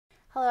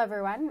Hello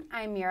everyone,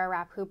 I'm Mira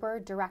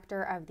Rapp-Hooper,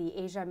 Director of the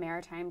Asia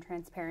Maritime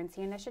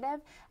Transparency Initiative,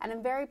 and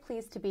I'm very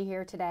pleased to be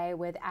here today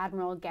with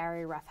Admiral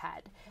Gary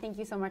Roughead. Thank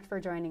you so much for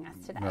joining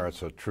us today. Mira,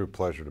 it's a true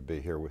pleasure to be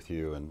here with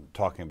you and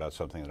talking about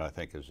something that I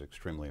think is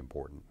extremely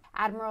important.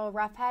 Admiral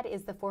Roughead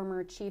is the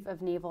former Chief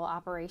of Naval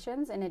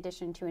Operations in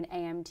addition to an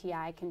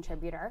AMTI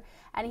contributor,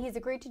 and he's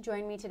agreed to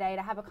join me today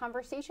to have a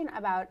conversation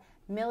about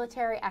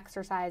military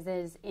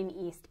exercises in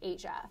East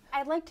Asia.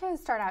 I'd like to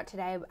start out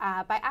today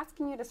by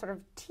asking you to sort of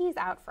tease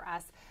out for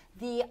us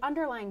the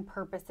underlying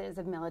purposes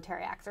of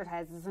military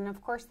exercises, and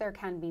of course there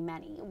can be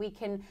many. We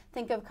can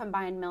think of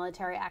combined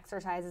military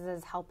exercises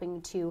as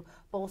helping to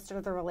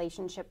bolster the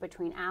relationship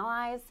between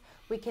allies.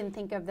 We can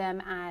think of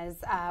them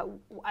as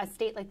a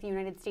state like the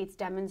United States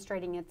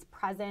demonstrating its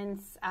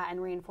presence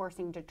and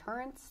reinforcing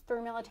deterrence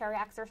through military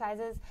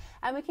exercises.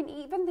 And we can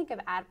even think of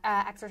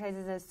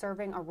exercises as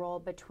serving a role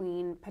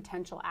between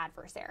potential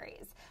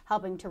adversaries,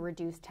 helping to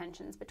reduce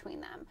tensions between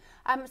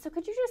them. So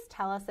could you just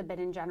tell us a bit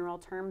in general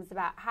terms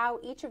about how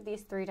each of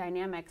these three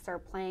dynamics are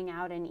playing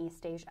out in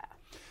East Asia?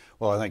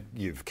 Well, I think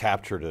you've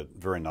captured it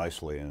very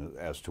nicely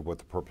as to what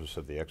the purpose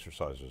of the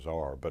exercises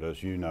are. But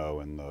as you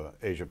know, in the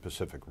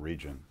Asia-Pacific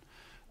region,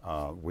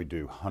 we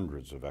do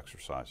hundreds of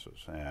exercises.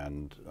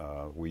 And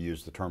we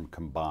use the term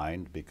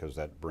combined because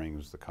that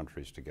brings the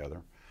countries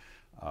together.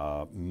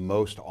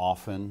 Most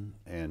often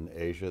in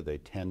Asia, they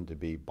tend to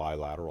be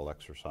bilateral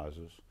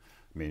exercises,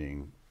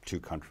 meaning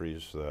two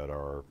countries that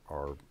are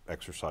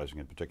exercising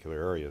in particular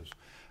areas.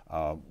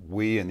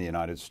 We in the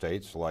United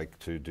States like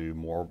to do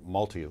more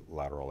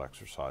multilateral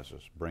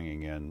exercises,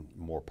 bringing in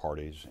more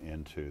parties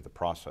into the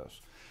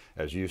process.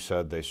 As you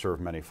said, they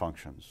serve many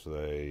functions.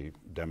 They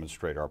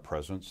demonstrate our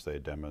presence. They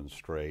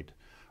demonstrate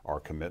our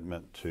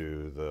commitment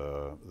to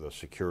the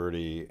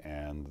security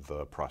and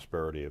the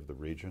prosperity of the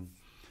region.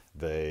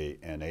 They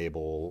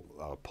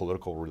enable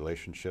political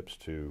relationships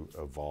to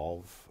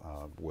evolve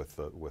with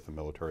the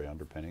military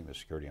underpinning, the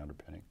security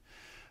underpinning.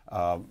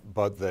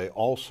 But they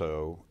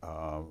also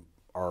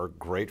are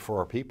great for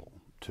our people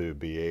to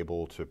be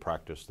able to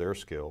practice their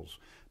skills,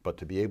 but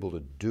to be able to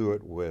do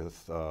it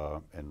with,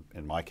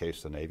 in my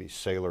case, the Navy,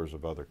 sailors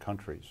of other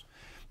countries.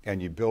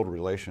 And you build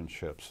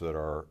relationships that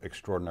are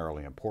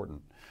extraordinarily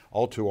important.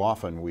 All too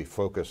often we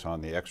focus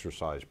on the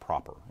exercise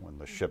proper, when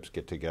the ships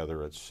get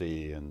together at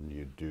sea and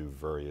you do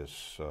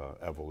various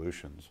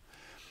evolutions.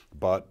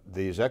 But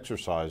these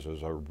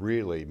exercises are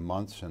really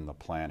months in the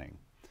planning.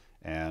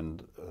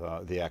 And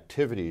the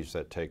activities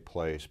that take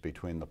place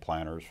between the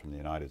planners from the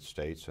United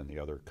States and the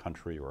other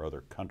country or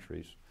other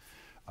countries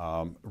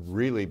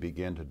really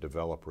begin to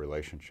develop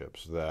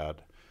relationships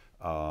that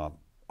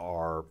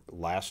are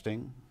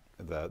lasting,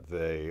 that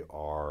they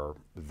are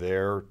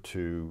there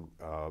to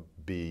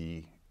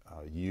be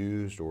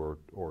used or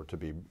to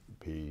be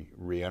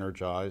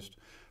re-energized.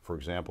 For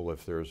example,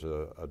 if there's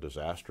a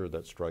disaster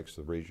that strikes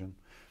the region,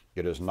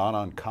 it is not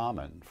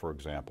uncommon, for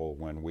example,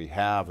 when we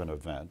have an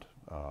event,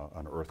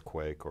 an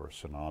earthquake or a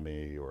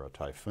tsunami or a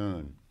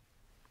typhoon,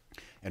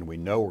 and we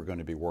know we're going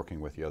to be working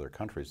with the other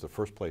countries, the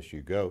first place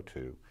you go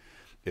to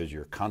is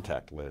your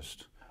contact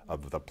list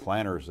of the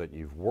planners that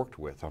you've worked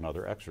with on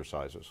other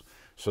exercises.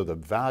 So the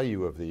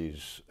value of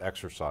these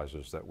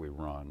exercises that we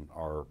run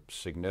are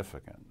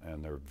significant,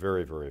 and they're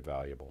very, very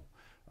valuable.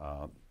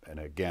 And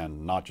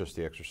again, not just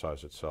the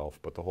exercise itself,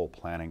 but the whole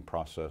planning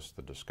process,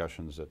 the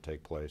discussions that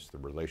take place, the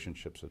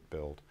relationships that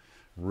build,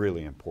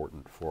 really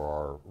important for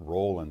our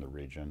role in the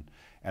region,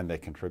 and they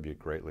contribute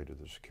greatly to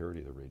the security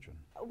of the region.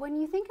 When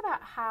you think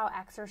about how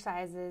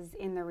exercises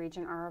in the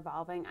region are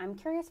evolving, I'm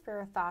curious for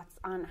your thoughts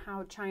on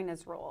how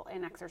China's role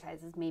in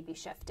exercises may be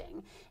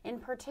shifting. In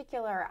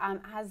particular,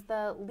 has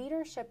the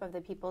leadership of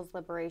the People's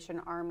Liberation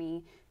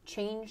Army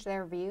changed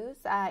their views,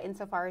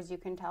 insofar as you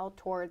can tell,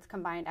 towards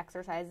combined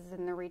exercises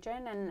in the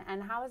region?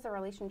 And how has the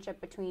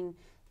relationship between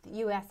the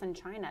U.S. and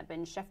China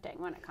been shifting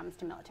when it comes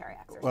to military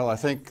exercises? Well, I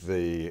think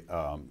the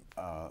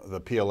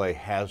PLA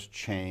has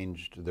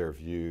changed their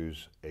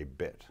views a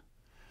bit.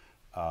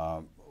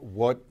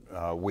 What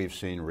we've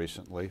seen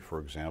recently, for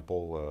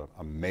example,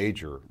 a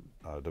major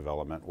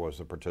development was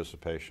the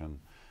participation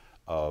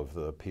of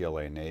the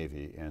PLA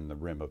Navy in the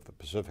Rim of the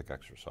Pacific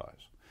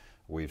exercise.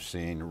 We've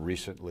seen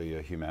recently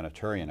a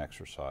humanitarian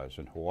exercise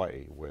in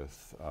Hawaii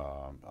with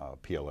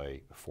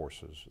PLA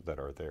forces that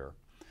are there.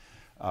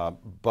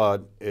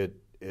 But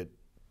it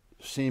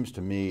seems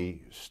to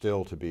me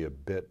still to be a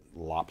bit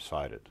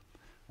lopsided.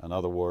 In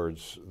other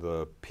words,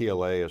 the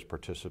PLA is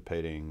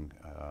participating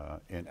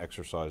in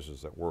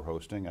exercises that we're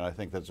hosting, and I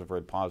think that's a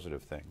very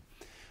positive thing.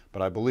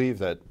 But I believe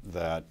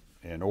that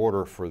in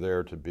order for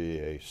there to be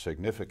a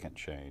significant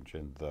change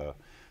in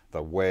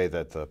the way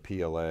that the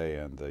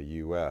PLA and the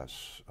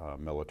U.S.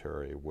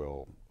 Military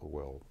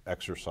will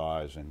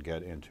exercise and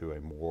get into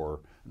a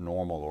more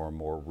normal or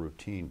more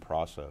routine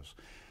process,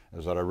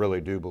 is that I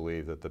really do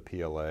believe that the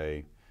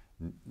PLA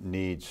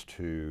needs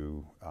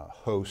to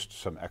host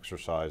some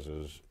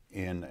exercises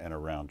in and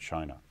around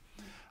China.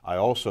 I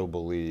also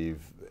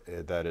believe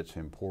that it's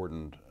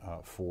important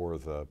for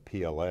the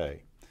PLA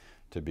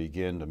to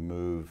begin to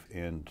move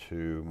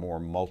into more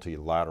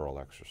multilateral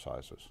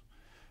exercises.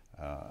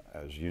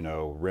 As you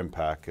know,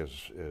 RIMPAC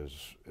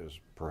is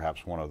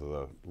perhaps one of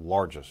the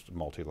largest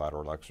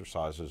multilateral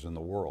exercises in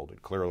the world.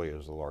 It clearly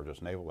is the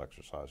largest naval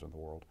exercise in the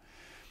world.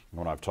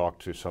 When I've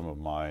talked to some of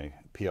my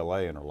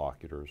PLA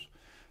interlocutors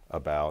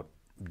about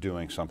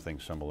doing something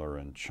similar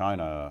in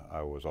China,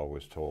 I was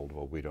always told,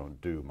 well, we don't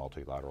do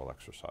multilateral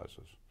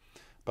exercises.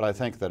 But I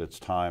think that it's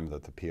time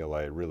that the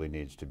PLA really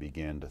needs to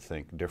begin to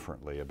think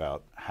differently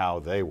about how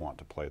they want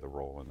to play the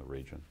role in the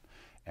region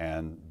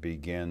and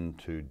begin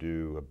to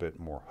do a bit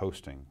more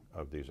hosting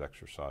of these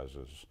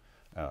exercises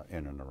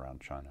in and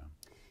around China.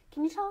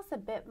 Can you tell us a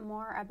bit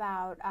more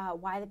about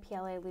why the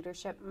PLA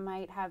leadership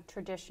might have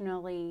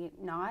traditionally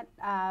not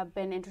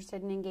been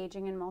interested in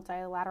engaging in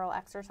multilateral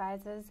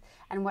exercises,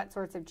 and what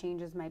sorts of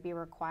changes might be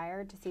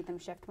required to see them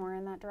shift more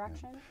in that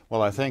direction? Yeah.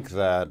 Well, I think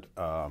that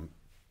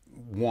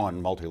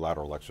one,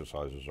 multilateral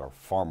exercises are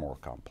far more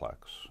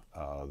complex.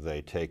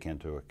 They take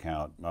into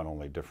account not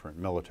only different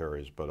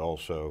militaries, but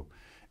also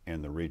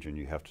in the region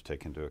you have to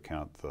take into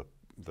account the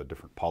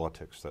different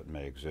politics that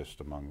may exist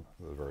among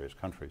the various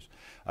countries.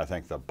 I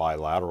think the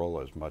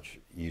bilateral is much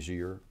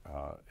easier.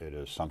 It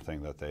is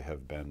something that they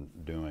have been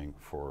doing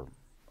for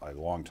a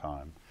long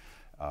time,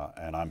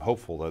 and I'm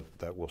hopeful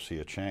that we'll see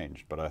a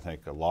change. But I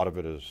think a lot of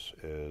it is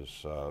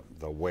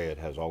the way it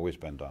has always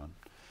been done.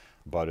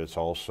 But it's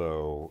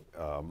also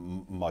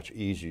much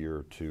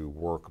easier to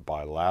work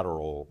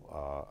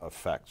bilateral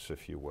effects,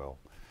 if you will,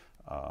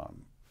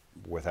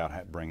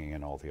 without bringing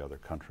in all the other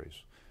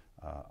countries.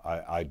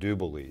 I do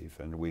believe,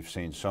 and we've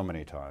seen so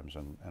many times,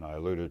 and I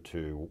alluded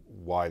to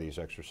why these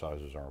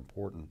exercises are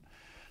important,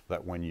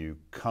 that when you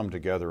come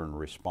together in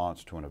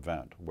response to an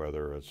event,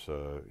 whether it's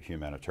a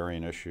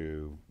humanitarian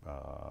issue,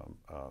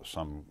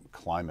 some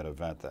climate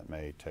event that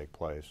may take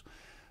place,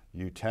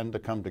 you tend to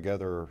come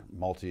together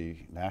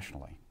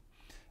multinationally.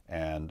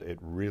 And it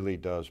really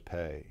does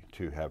pay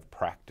to have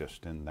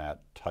practiced in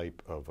that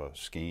type of a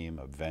scheme,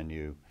 a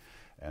venue,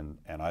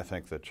 and I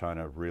think that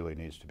China really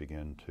needs to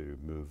begin to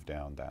move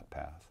down that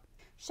path.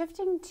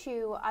 Shifting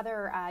to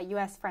other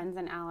U.S. friends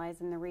and allies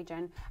in the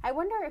region, I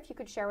wonder if you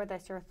could share with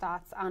us your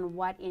thoughts on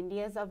what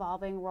India's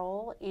evolving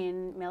role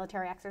in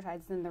military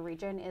exercises in the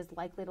region is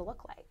likely to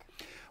look like.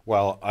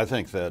 Well, I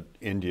think that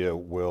India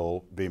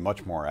will be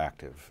much more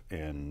active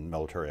in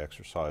military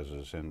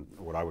exercises in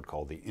what I would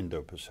call the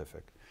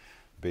Indo-Pacific,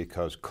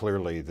 because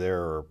clearly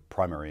their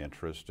primary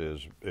interest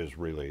is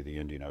really the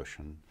Indian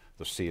Ocean,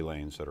 the sea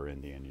lanes that are in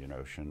the Indian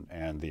Ocean,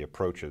 and the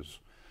approaches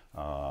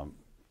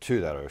to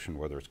that ocean,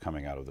 whether it's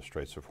coming out of the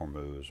Straits of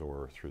Hormuz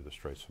or through the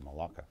Straits of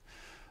Malacca.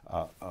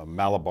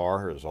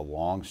 Malabar is a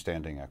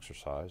long-standing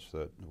exercise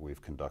that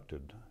we've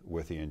conducted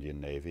with the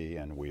Indian Navy,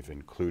 and we've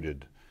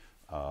included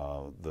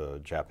the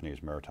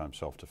Japanese Maritime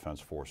Self-Defense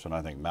Force. And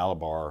I think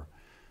Malabar,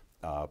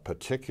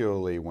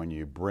 particularly when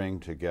you bring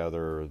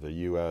together the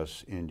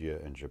U.S., India,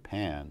 and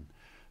Japan,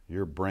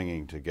 you're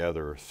bringing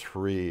together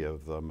three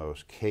of the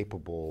most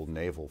capable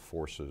naval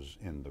forces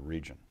in the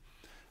region.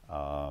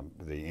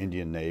 The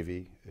Indian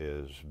Navy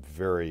is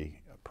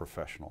very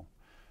professional,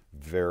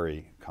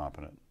 very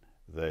competent.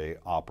 They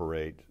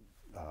operate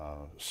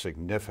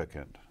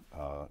significant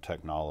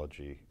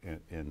technology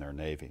in their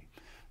Navy.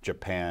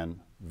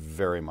 Japan,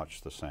 very much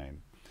the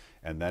same.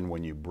 And then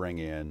when you bring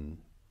in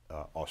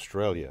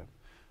Australia,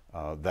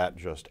 that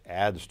just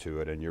adds to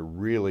it, and you're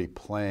really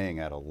playing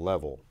at a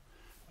level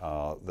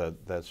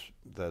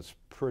that's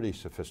pretty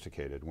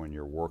sophisticated when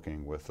you're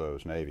working with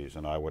those navies.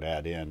 And I would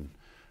add in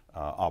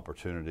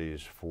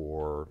opportunities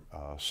for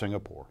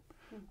Singapore.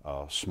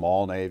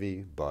 Small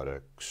Navy, but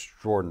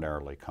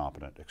extraordinarily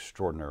competent,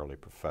 extraordinarily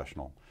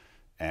professional,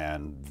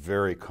 and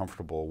very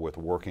comfortable with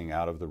working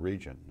out of the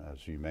region.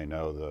 As you may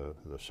know,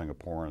 the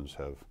Singaporeans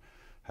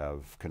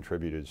have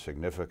contributed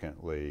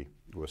significantly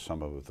with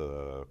some of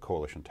the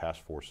coalition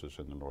task forces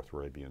in the North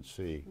Arabian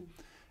Sea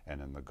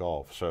and in the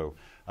Gulf. So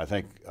I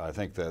think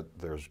that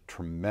there's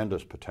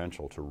tremendous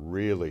potential to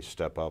really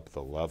step up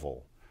the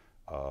level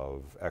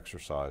of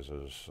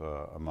exercises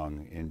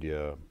among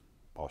India,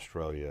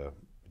 Australia,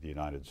 the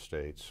United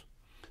States,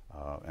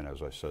 and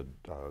as I said,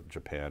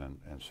 Japan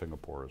and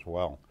Singapore as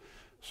well.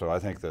 So I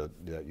think that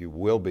you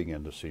will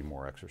begin to see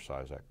more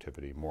exercise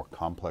activity, more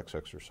complex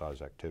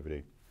exercise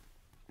activity,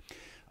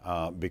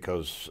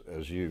 because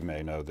as you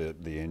may know,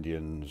 the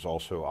Indians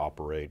also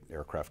operate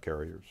aircraft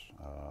carriers.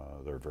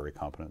 They're very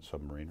competent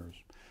submariners.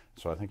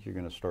 So I think you're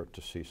going to start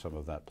to see some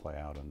of that play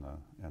out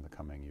in the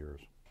coming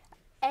years.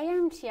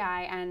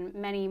 AMTI and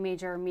many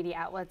major media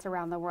outlets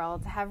around the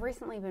world have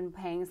recently been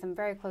paying some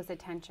very close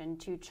attention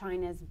to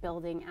China's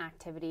building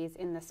activities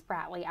in the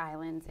Spratly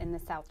Islands in the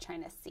South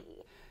China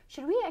Sea.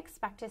 Should we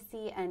expect to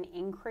see an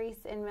increase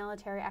in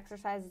military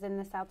exercises in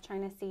the South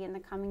China Sea in the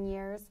coming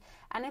years?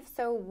 And if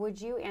so, would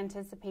you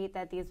anticipate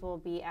that these will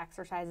be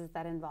exercises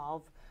that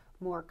involve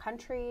more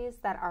countries,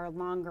 that are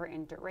longer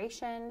in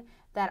duration,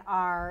 that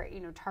are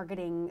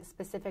targeting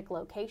specific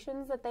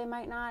locations that they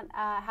might not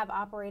have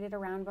operated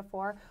around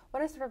before?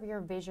 What is sort of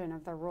your vision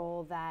of the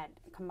role that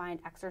combined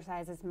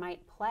exercises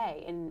might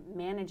play in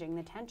managing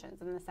the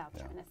tensions in the South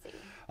China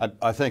Sea?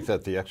 I think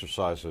that the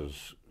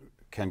exercises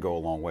can go a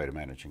long way to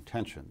managing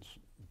tensions.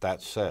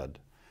 That said,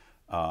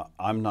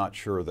 I'm not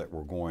sure that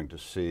we're going to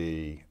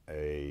see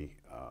a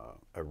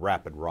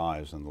rapid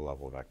rise in the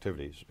level of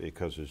activities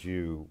because, as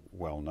you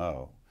well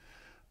know,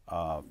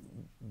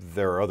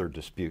 there are other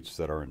disputes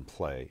that are in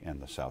play in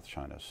the South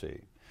China Sea.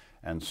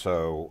 And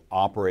so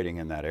operating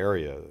in that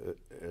area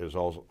is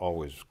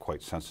always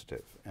quite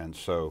sensitive. And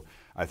so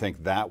I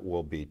think that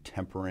will be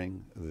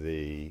tempering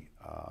the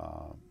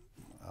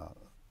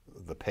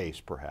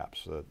pace,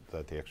 perhaps,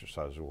 that the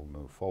exercises will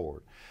move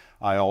forward.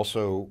 I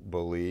also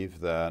believe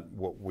that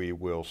what we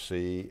will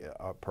see,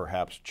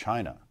 perhaps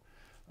China,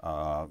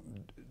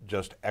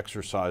 just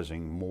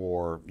exercising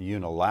more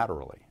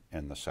unilaterally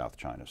in the South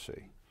China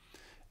Sea,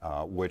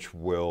 which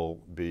will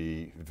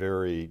be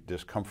very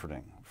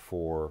discomforting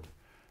for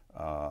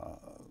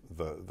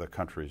the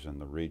countries in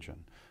the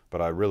region.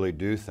 But I really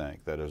do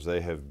think that as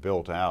they have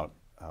built out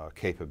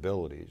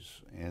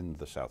capabilities in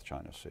the South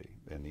China Sea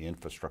and the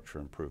infrastructure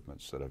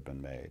improvements that have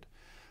been made,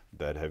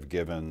 that have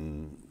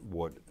given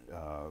what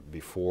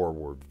before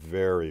were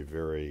very,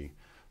 very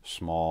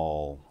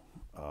small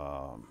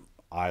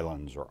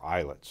islands or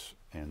islets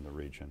in the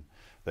region,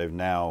 they've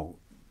now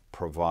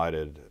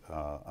provided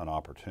an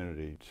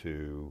opportunity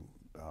to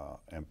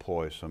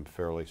employ some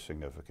fairly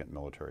significant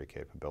military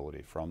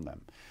capability from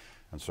them.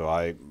 And so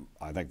I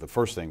think the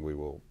first thing we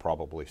will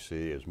probably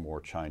see is more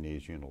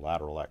Chinese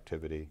unilateral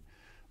activity,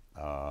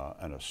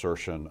 an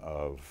assertion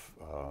of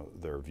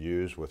their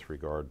views with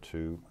regard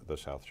to the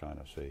South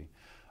China Sea.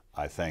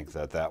 I think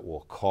that that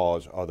will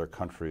cause other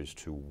countries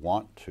to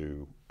want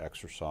to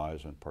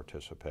exercise and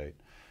participate,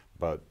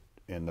 but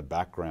in the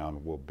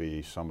background will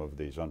be some of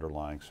these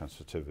underlying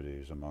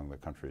sensitivities among the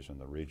countries in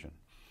the region.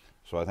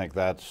 So I think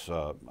that's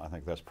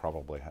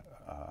probably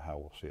how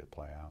we'll see it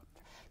play out.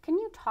 Can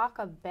you talk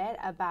a bit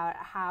about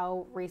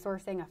how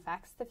resourcing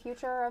affects the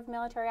future of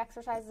military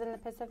exercises in the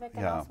Pacific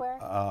and elsewhere?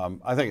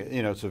 I think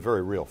it's a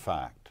very real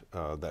fact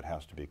that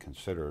has to be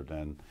considered,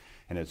 and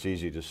it's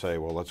easy to say,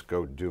 well, let's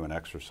go do an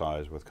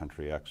exercise with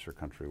country X or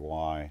country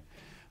Y,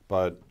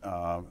 but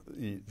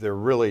there are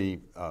really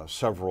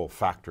several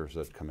factors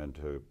that come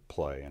into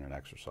play in an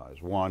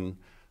exercise. One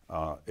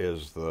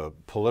is the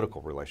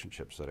political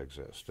relationships that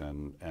exist,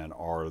 and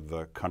are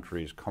the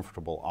countries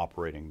comfortable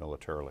operating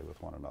militarily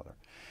with one another.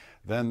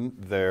 Then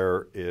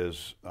there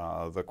is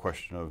the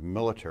question of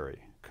military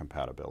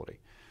compatibility.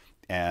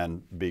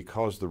 And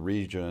because the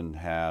region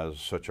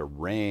has such a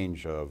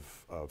range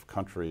of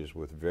countries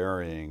with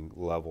varying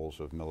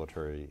levels of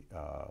military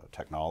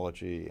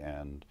technology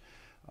and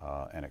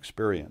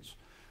experience,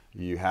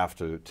 you have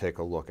to take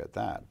a look at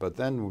that. But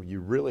then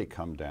you really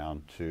come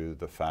down to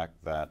the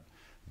fact that,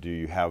 do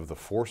you have the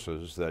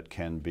forces that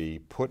can be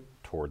put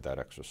toward that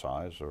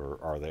exercise, or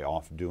are they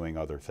off doing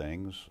other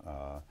things?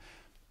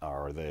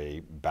 Are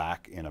they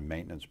back in a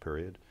maintenance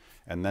period?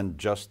 And then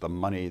just the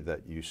money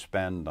that you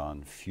spend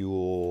on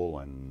fuel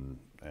and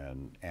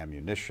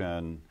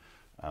ammunition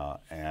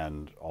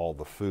and all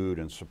the food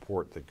and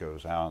support that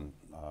goes out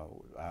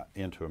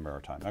into a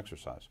maritime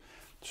exercise.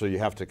 So you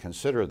have to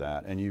consider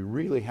that, and you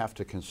really have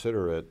to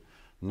consider it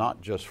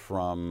not just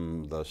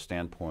from the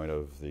standpoint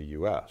of the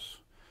U.S.,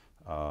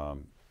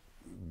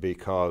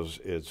 because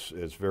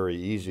it's very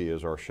easy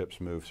as our ships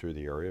move through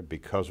the area,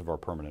 because of our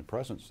permanent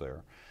presence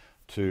there,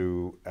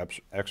 to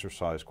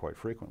exercise quite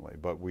frequently.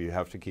 But we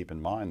have to keep in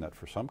mind that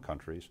for some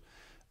countries,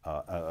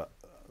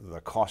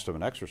 the cost of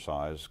an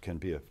exercise can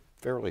be a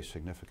fairly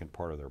significant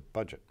part of their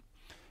budget.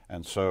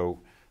 And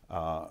so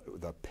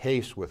the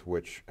pace with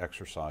which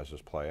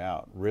exercises play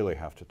out really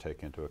have to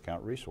take into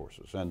account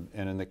resources. And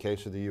in the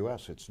case of the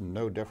U.S., it's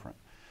no different.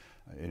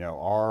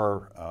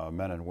 Our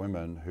men and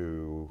women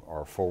who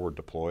are forward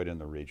deployed in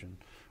the region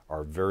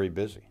are very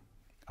busy.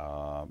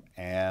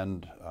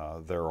 And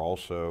they're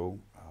also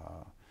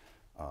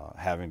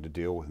having to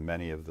deal with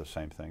many of the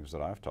same things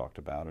that I've talked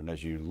about. And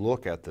as you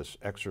look at this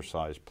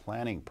exercise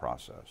planning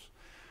process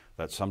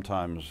that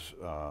sometimes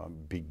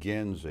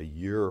begins a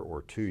year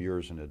or 2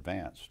 years in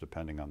advance,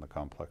 depending on the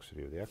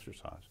complexity of the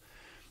exercise,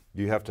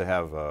 you have to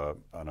have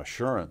an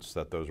assurance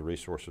that those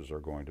resources are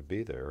going to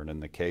be there. And in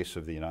the case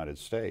of the United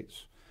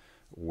States,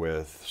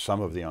 with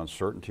some of the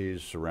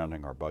uncertainties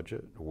surrounding our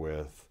budget,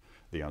 with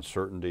the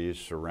uncertainties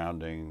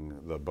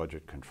surrounding the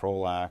Budget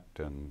Control Act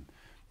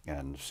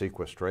and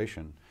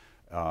sequestration,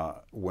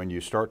 when you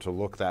start to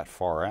look that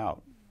far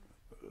out,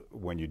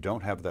 when you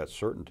don't have that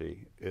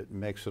certainty, it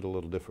makes it a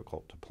little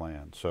difficult to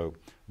plan. So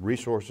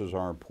resources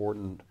are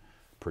important.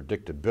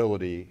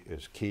 Predictability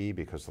is key,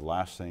 because the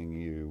last thing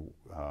you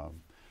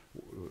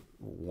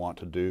want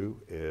to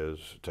do is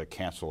to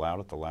cancel out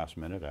at the last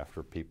minute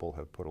after people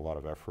have put a lot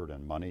of effort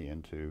and money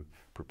into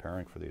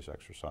preparing for these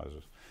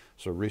exercises.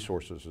 So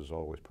resources is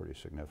always pretty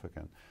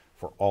significant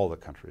for all the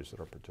countries that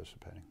are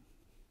participating.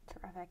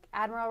 Terrific.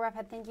 Admiral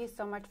Roughead, thank you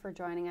so much for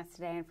joining us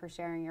today and for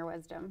sharing your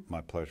wisdom.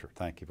 My pleasure.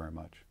 Thank you very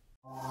much.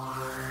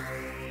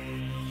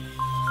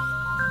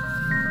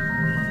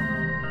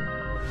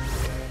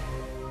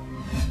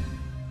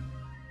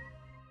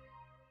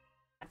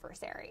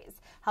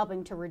 Adversaries,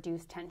 helping to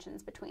reduce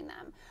tensions between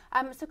them.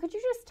 So could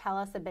you just tell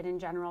us a bit in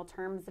general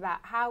terms about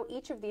how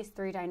each of these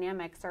three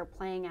dynamics are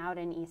playing out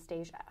in East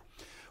Asia?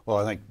 Well,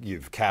 I think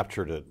you've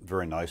captured it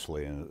very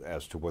nicely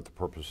as to what the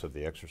purpose of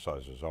the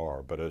exercises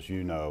are. But as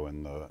you know,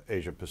 in the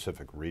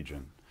Asia-Pacific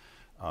region,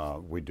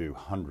 we do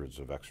hundreds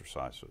of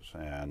exercises.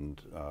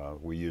 And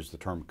we use the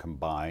term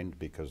combined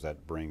because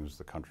that brings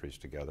the countries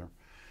together.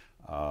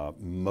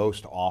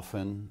 Most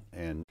often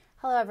in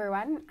Hello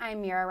everyone, I'm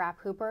Mira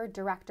Rapp-Hooper,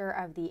 Director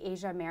of the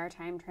Asia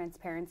Maritime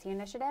Transparency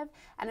Initiative,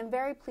 and I'm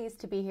very pleased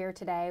to be here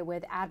today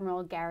with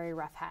Admiral Gary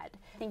Roughead.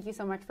 Thank you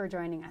so much for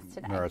joining us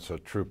today. Mira, it's a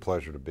true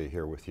pleasure to be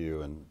here with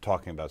you and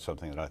talking about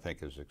something that I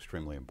think is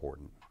extremely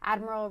important.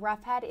 Admiral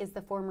Roughead is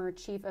the former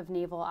Chief of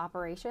Naval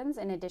Operations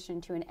in addition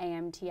to an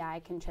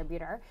AMTI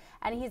contributor,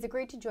 and he's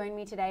agreed to join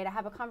me today to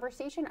have a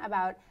conversation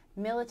about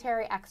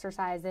military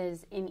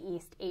exercises in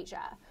East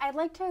Asia. I'd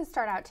like to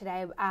start out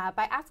today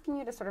by asking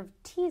you to sort of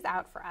tease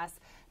out for us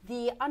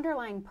the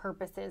underlying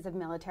purposes of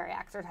military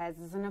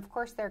exercises, and of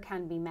course there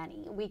can be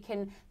many. We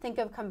can think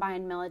of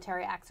combined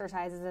military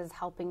exercises as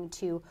helping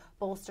to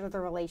bolster the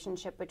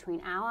relationship between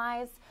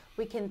allies.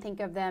 We can think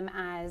of them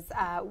as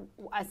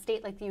a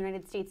state like the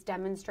United States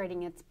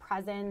demonstrating its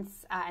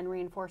presence and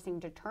reinforcing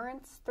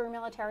deterrence through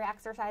military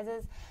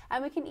exercises.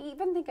 And we can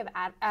even think of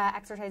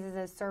exercises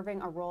as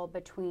serving a role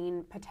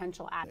between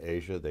potential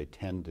Asia, they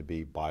tend to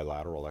be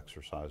bilateral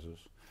exercises,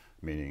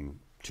 meaning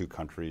two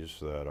countries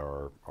that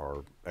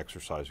are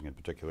exercising in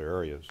particular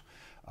areas.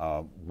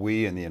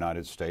 We in the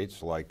United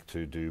States like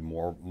to do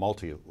more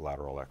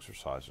multilateral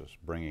exercises,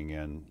 bringing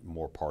in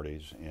more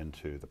parties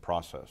into the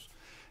process.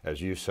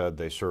 As you said,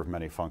 they serve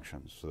many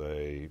functions.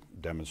 They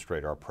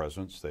demonstrate our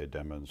presence, they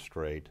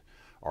demonstrate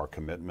our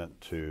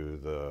commitment to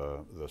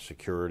the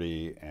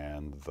security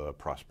and the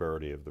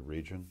prosperity of the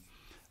region.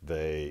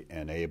 They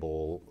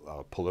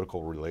enable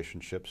political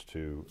relationships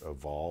to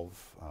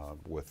evolve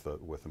with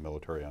the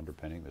military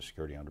underpinning, the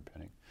security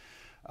underpinning.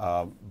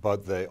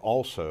 But they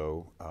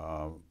also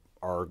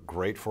are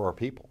great for our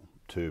people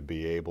to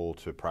be able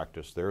to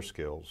practice their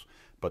skills,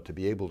 but to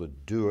be able to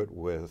do it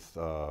with,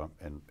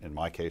 in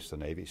my case, the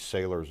Navy,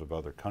 sailors of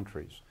other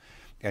countries.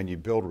 And you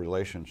build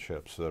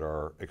relationships that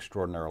are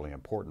extraordinarily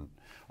important.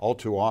 All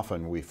too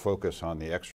often we focus on the